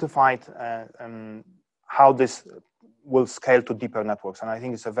quantified how this will scale to deeper networks. And I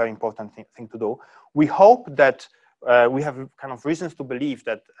think it's a very important thing to do. We hope that we have kind of reasons to believe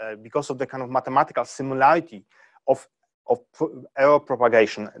that because of the kind of mathematical similarity of error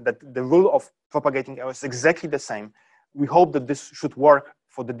propagation, that the rule of propagating error is exactly the same. We hope that this should work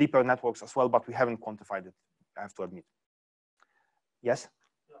for the deeper networks as well, but we haven't quantified it, I have to admit. Yes?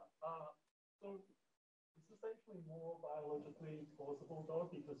 Yeah. So this is actually more biologically plausible, though,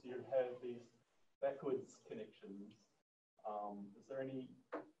 because you have these backwards connections. Is there any,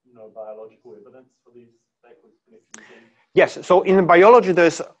 biological evidence for these backwards connections? Yes. So in biology,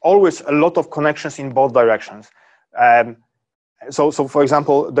 there's always a lot of connections in both directions. So for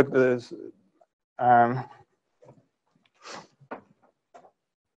example,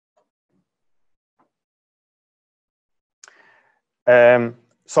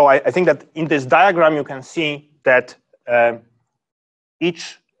 so I think that in this diagram you can see that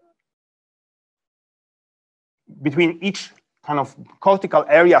between each kind of cortical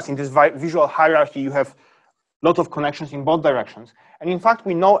areas in this visual hierarchy, you have a lot of connections in both directions. And in fact,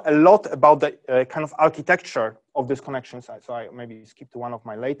 we know a lot about the kind of architecture of these connections. So I maybe skipped to one of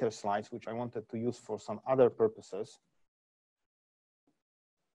my later slides, which I wanted to use for some other purposes.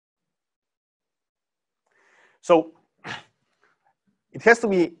 So it has to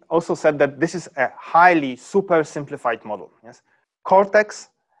be also said that this is a highly super simplified model. Yes, Cortex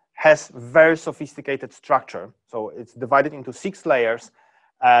has very sophisticated structure. So it's divided into 6 layers.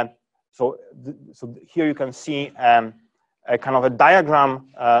 So here you can see a kind of a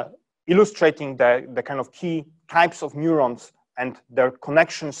diagram illustrating the kind of key types of neurons and their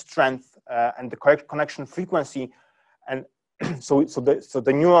connection strength and the correct connection frequency. And so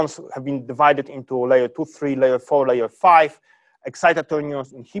the neurons have been divided into layer 2, 3, layer 4, layer 5, excitatory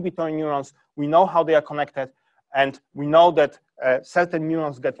neurons, inhibitory neurons. We know how they are connected. And we know that certain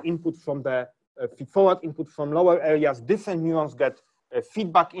neurons get input from the feed-forward input from lower areas. Different neurons get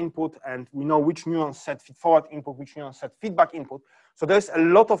feedback input, and we know which neurons set feed-forward input, which neurons set feedback input. So there's a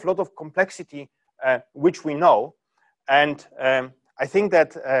lot of complexity which we know, and I think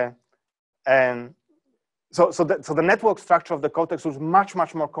that so the network structure of the cortex was much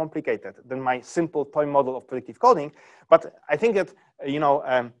more complicated than my simple toy model of predictive coding. But I think that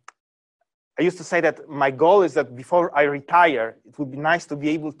I used to say that my goal is that before I retire, it would be nice to be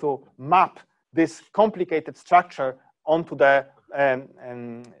able to map this complicated structure onto the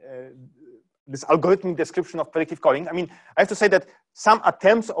this algorithmic description of predictive coding. I mean, I have to say that some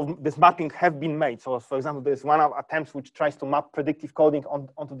attempts of this mapping have been made. So, for example, there's one of attempts which tries to map predictive coding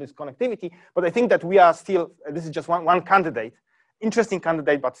onto this connectivity. But I think that we are still, this is just one candidate, interesting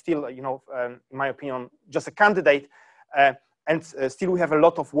candidate, but still, in my opinion, just a candidate. And still we have a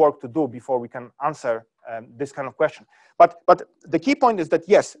lot of work to do before we can answer this kind of question. But the key point is that,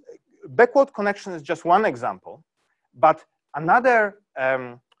 yes, backward connection is just one example. But another,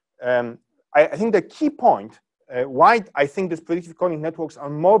 I think the key point why I think these predictive coding networks are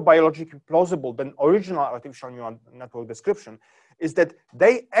more biologically plausible than original artificial neural network description is that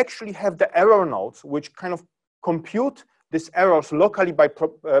they actually have the error nodes which kind of compute these errors locally by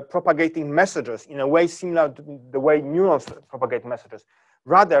propagating messages in a way similar to the way neurons propagate messages,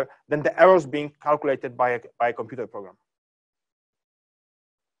 rather than the errors being calculated by a computer program.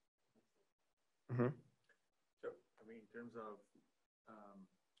 Mm-hmm. So, I mean, in terms of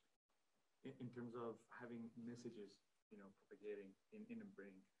having messages, propagating in a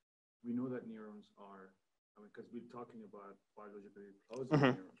brain, we know that neurons are, because we're talking about biologically plausible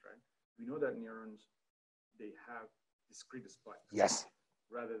neurons, right? We know that neurons, they have discrete spikes. Yes.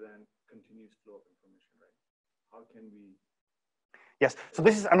 Rather than continuous flow of information, right? How can we? Yes. So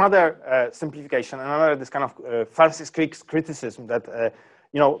this is another simplification, another this kind of Francis Crick's criticism that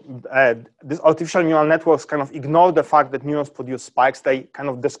these artificial neural networks kind of ignore the fact that neurons produce spikes. They kind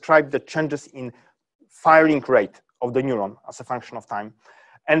of describe the changes in firing rate of the neuron as a function of time.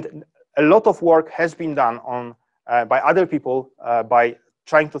 And a lot of work has been done on by other people by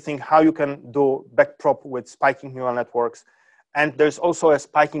trying to think how you can do backprop with spiking neural networks. And there's also a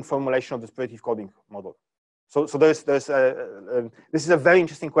spiking formulation of this predictive coding model. So this is a very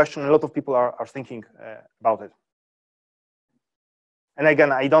interesting question. A lot of people are thinking about it. And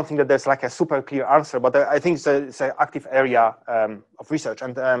again, I don't think that there's like a super clear answer, but I think it's an active area of research.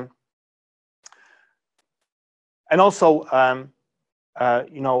 And also,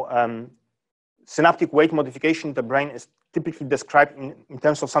 synaptic weight modification in the brain is typically described in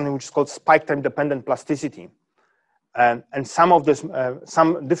terms of something which is called spike time dependent plasticity. And some of this,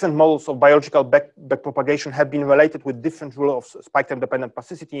 some different models of biological backpropagation have been related with different rules of spike time dependent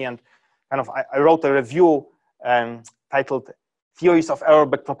plasticity. And kind of, I wrote a review titled Theories of Error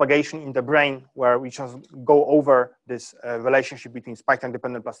Backpropagation in the Brain, where we just go over this relationship between spike time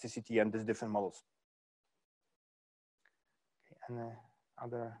dependent plasticity and these different models. And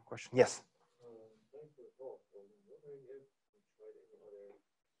other question? Yes. Thanks for the talk. I'm wondering if you tried any other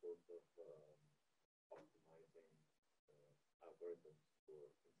sorts of optimizing algorithms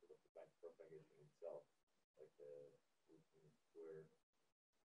for instead of the backpropagation itself, like the root square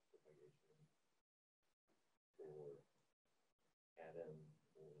propagation or Adam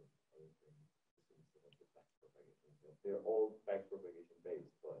or other things instead of the backpropagation itself. They're all backpropagation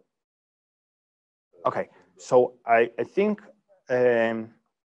based, but okay. So I think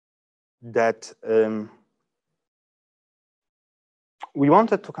that we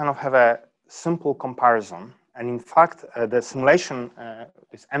wanted to kind of have a simple comparison. And in fact, the simulation,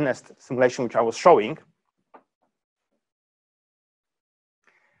 this MNEST simulation, which I was showing,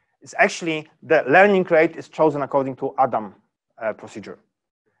 is actually the learning rate is chosen according to Adam procedure.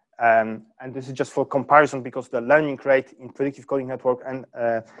 And this is just for comparison because the learning rate in predictive coding network and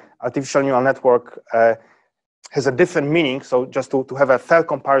artificial neural network has a different meaning. So just to have a fair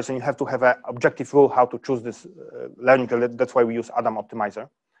comparison, you have to have an objective rule how to choose this learning rate. That's why we use Adam optimizer.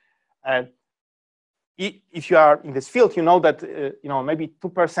 And if you are in this field, you know that maybe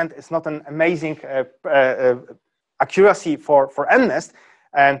 2% is not an amazing accuracy for MNEST,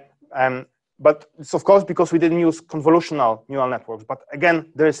 but it's of course because we didn't use convolutional neural networks. But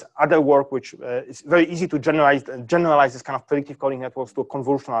again, there is other work which is very easy to generalize this kind of predictive coding networks to a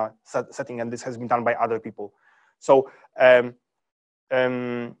convolutional setting, and this has been done by other people. So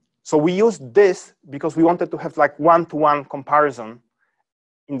so we used this because we wanted to have like one-to-one comparison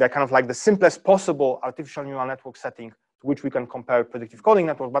in the kind of like the simplest possible artificial neural network setting to which we can compare predictive coding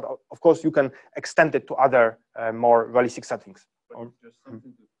network. But of course, you can extend it to other more realistic settings. But just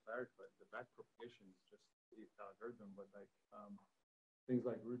something to clarify, the backpropagation is just the algorithm, but like things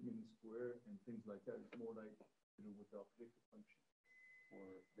like root mean square and things like that is more like with the objective function,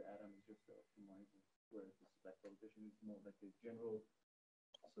 or the Adam is just the optimizer, whereas the backpropagation is more like a general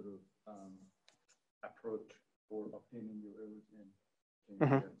sort of approach for obtaining your errors and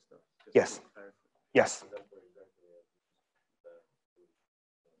stuff. Yes. Yes.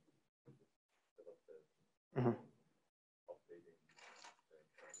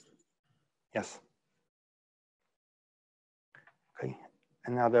 Yes. Okay.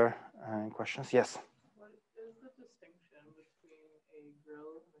 Any other questions? Yes. What is the distinction between a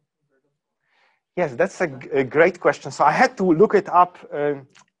grill and a convertible? Yes, that's a great question. So I had to look it up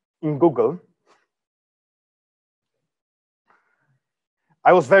in Google.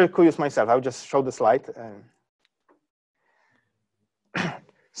 I was very curious myself. I'll just show the slide.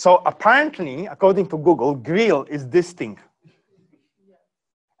 So apparently, according to Google, grill is this thing. Yes.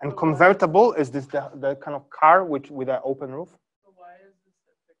 And convertible is this the kind of car with an open roof. So why is this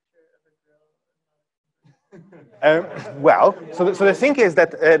a picture of a grill and not a Well, so the thing is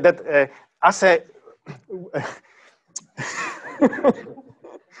that as a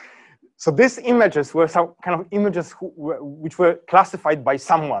so these images were some kind of images which were classified by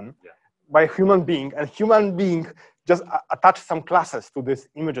someone, by a human being, and human being just attached some classes to these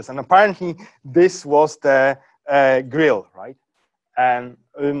images, and apparently this was the grill, right? And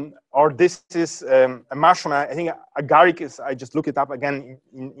or this is a mushroom. I think agaric is. I just look it up again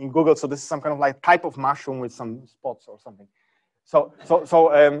in Google. So this is some kind of like type of mushroom with some spots or something. So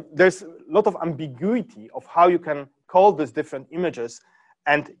there's a lot of ambiguity of how you can call these different images.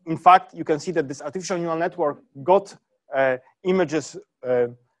 And in fact, you can see that this artificial neural network got images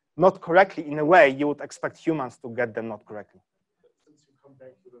not correctly in a way you would expect humans to get them not correctly. Since you come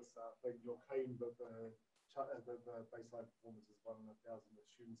back to this thing, your claim that the baseline performance is 1 in 1,000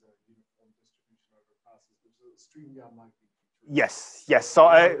 assumes a uniform distribution over classes, which is extremely unlikely. Yes, yes. So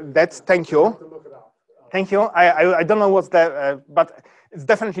that's, thank you. Look it up. Thank you. I don't know what's the, but it's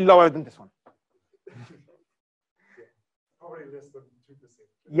definitely lower than this one. Probably less than 2%.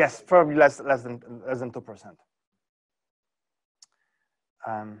 Yes, probably less than 2%.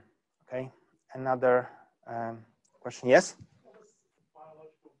 Okay, another question. Yes.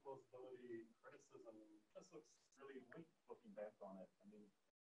 Biological plausibility criticism just looks really weak looking back on it. I mean,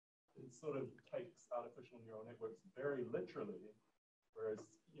 it sort of takes artificial neural networks very literally, whereas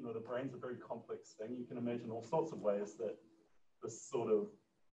the brain's a very complex thing. You can imagine all sorts of ways that this sort of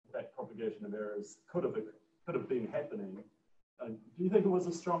backpropagation of errors could have been happening. Do you think it was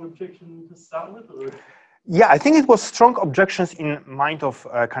a strong objection to start with? Or? Yeah, I think it was strong objections in mind of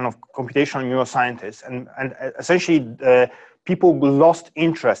kind of computational neuroscientists, and essentially people lost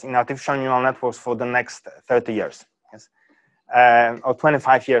interest in artificial neural networks for the next 30 years, yes, or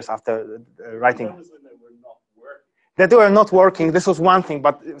 25 years after writing. That was when they were not working. That they were not working, this was one thing,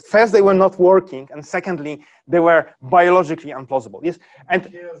 but first they were not working, and secondly, they were biologically implausible. Yes, and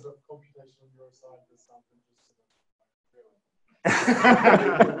years of computational neuroscientists something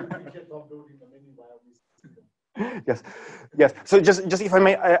we kept on building them anyway. Yes. So just if I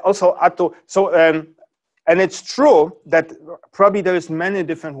may also add to, so and it's true that probably there is many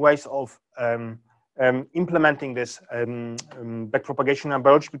different ways of implementing this backpropagation in a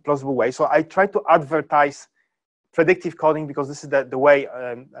biologically plausible way. So I try to advertise predictive coding because this is the way,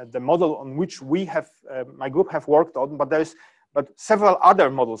 the model on which we have, my group have worked on, but several other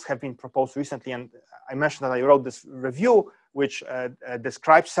models have been proposed recently, and I mentioned that I wrote this review which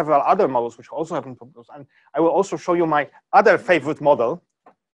describes several other models which also have been proposed. And I will also show you my other favorite model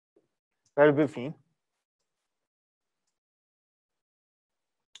very briefly.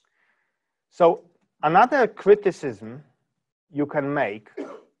 So another criticism you can make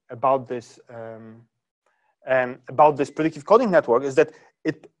about this predictive coding network is that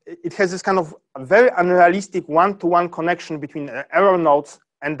it has this kind of very unrealistic one-to-one connection between error nodes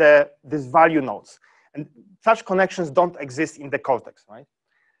and these value nodes. And such connections don't exist in the cortex, right?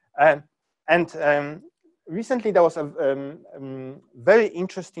 Recently there was a very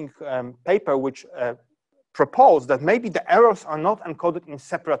interesting paper which proposed that maybe the errors are not encoded in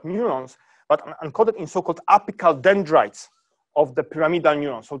separate neurons, but encoded in so-called apical dendrites of the pyramidal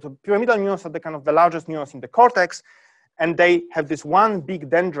neurons. So the pyramidal neurons are the kind of the largest neurons in the cortex, and they have this one big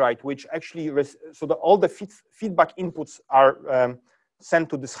dendrite which actually, so that all the feedback inputs are sent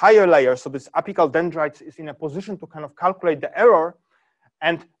to this higher layer. So this apical dendrite is in a position to kind of calculate the error,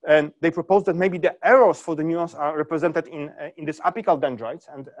 and they proposed that maybe the errors for the neurons are represented in this apical dendrites,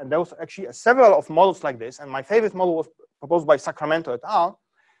 and there was actually several of models like this, and my favorite model was proposed by Sacramento et al.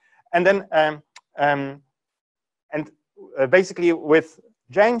 And then basically with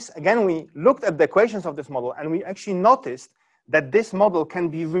James, again, we looked at the equations of this model, and we actually noticed that this model can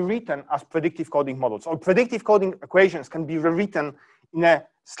be rewritten as predictive coding models, or predictive coding equations can be rewritten in a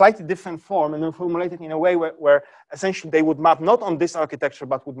slightly different form and formulated in a way where essentially they would map not on this architecture,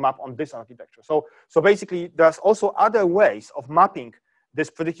 but would map on this architecture. So basically, there's also other ways of mapping these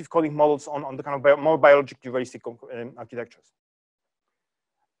predictive coding models on the kind of more biologically realistic architectures.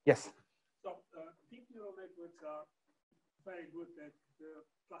 Yes? So deep neural networks are very good at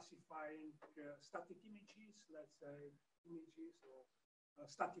classifying static images, let's say images or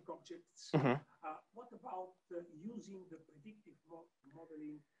static objects. Mm-hmm. What about using the predictive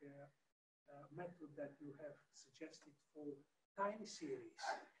modeling method that you have suggested for time series?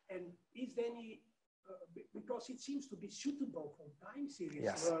 And is there any, because it seems to be suitable for time series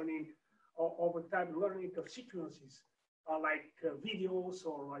learning or over time learning of sequences like videos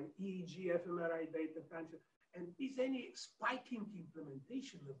or like EEG, fMRI data time. And is there any spiking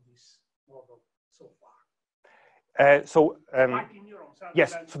implementation of this model so far? Spiking neurons,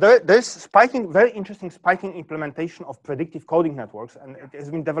 yes, so there's spiking, very interesting spiking implementation of predictive coding networks, and it has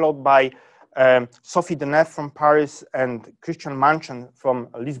been developed by Sophie Deneuve from Paris and Christian Manchen from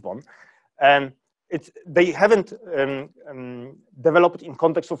Lisbon. They haven't developed in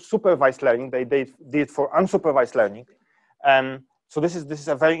context of supervised learning. They did it for unsupervised learning. So this is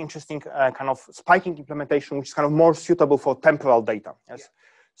a very interesting kind of spiking implementation, which is kind of more suitable for temporal data. Yes. Yeah.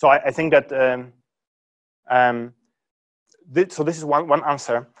 So I think that so this is one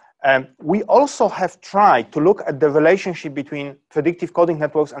answer. We also have tried to look at the relationship between predictive coding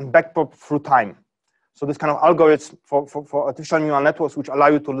networks and backprop through time. So this kind of algorithms for artificial neural networks which allow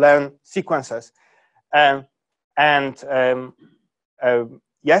you to learn sequences.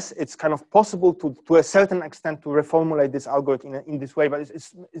 Yes, it's kind of possible to a certain extent to reformulate this algorithm in this way, but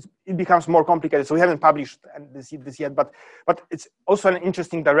it becomes more complicated. So we haven't published this yet, but it's also an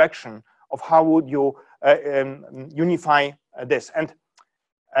interesting direction of how would you unify this. And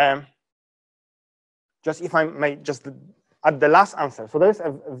just if I may just add the last answer. So there's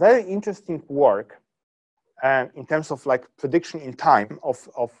a very interesting work in terms of like prediction in time of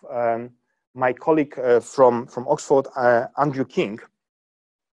my colleague from Oxford, Andrew King,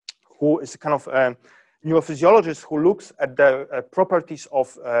 who is a kind of neurophysiologist who looks at the properties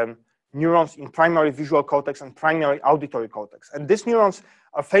of neurons in primary visual cortex and primary auditory cortex. And these neurons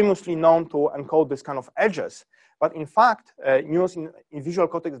are famously known to encode this kind of edges. But in fact, neurons in visual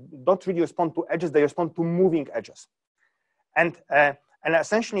cortex don't really respond to edges, they respond to moving edges. And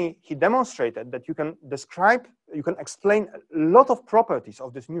essentially, he demonstrated that you can explain a lot of properties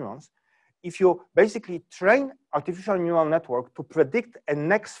of these neurons if you basically train artificial neural network to predict a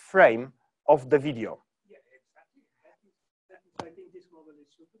next frame of the video. Yeah, exactly. That is, I think this model is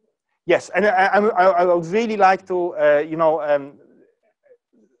suitable. Yes, and I would really like to,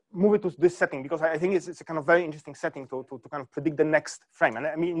 move it to this setting, because I think it's a kind of very interesting setting to kind of predict the next frame. And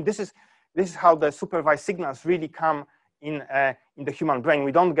I mean, this is how the supervised signals really come in the human brain.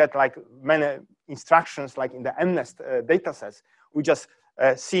 We don't get like many instructions like in the MNEST data sets. We just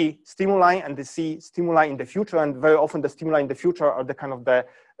see stimuli, and they see stimuli in the future, and very often the stimuli in the future are the kind of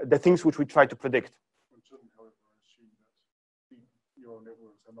the things which we try to predict. We shouldn't, however, assume that deep neural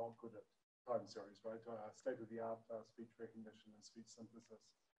networks are not good at time series, right? State-of-the-art speech recognition and speech synthesis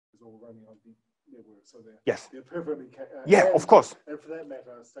is all running on deep networks, so they're perfectly of course. And for that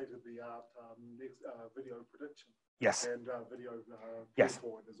matter, state-of-the-art video prediction. Yes. And video yes.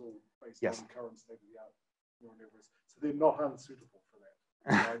 forward is all based yes. on current state-of-the-art neural networks. So they're not unsuitable for that.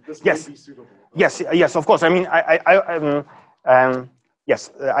 Right? This yes. may be suitable. Yes, of course. I mean,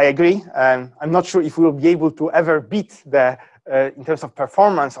 yes, I agree. I'm not sure if we will be able to ever beat the in terms of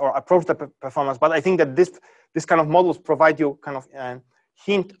performance or approach the performance, but I think that this kind of models provide you kind of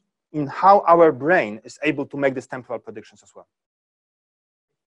hint in how our brain is able to make these temporal predictions as well.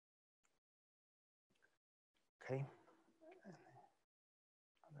 Okay.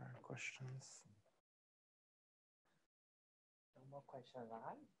 Other questions? No more questions,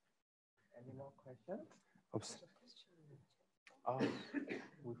 right? Any more questions? Oops. Oh,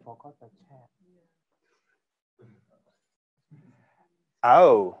 we forgot the chat.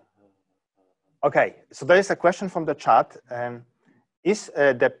 Oh. Okay, so there is a question from the chat. Is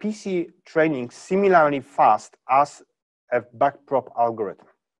the PC training similarly fast as a backprop algorithm?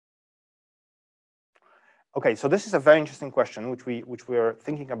 Okay, so this is a very interesting question which we are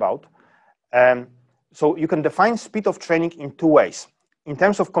thinking about. So you can define speed of training in two ways: in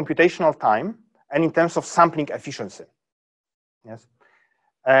terms of computational time and in terms of sampling efficiency. Yes.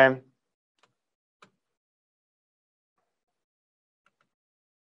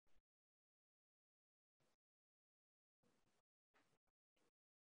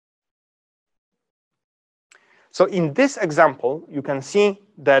 So in this example, you can see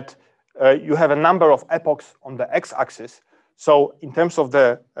that you have a number of epochs on the x-axis. So in terms of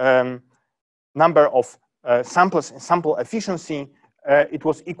the number of samples and sample efficiency, it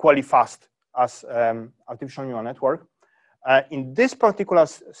was equally fast as artificial neural network. In this particular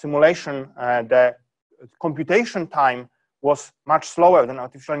simulation, the computation time was much slower than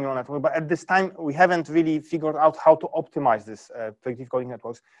artificial neural network, but at this time, we haven't really figured out how to optimize this predictive coding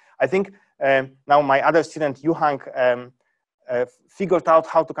networks. I think now my other student, Yuhang, figured out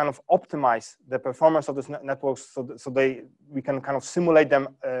how to kind of optimize the performance of these networks so we can kind of simulate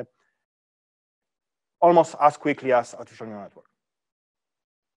them almost as quickly as artificial neural network.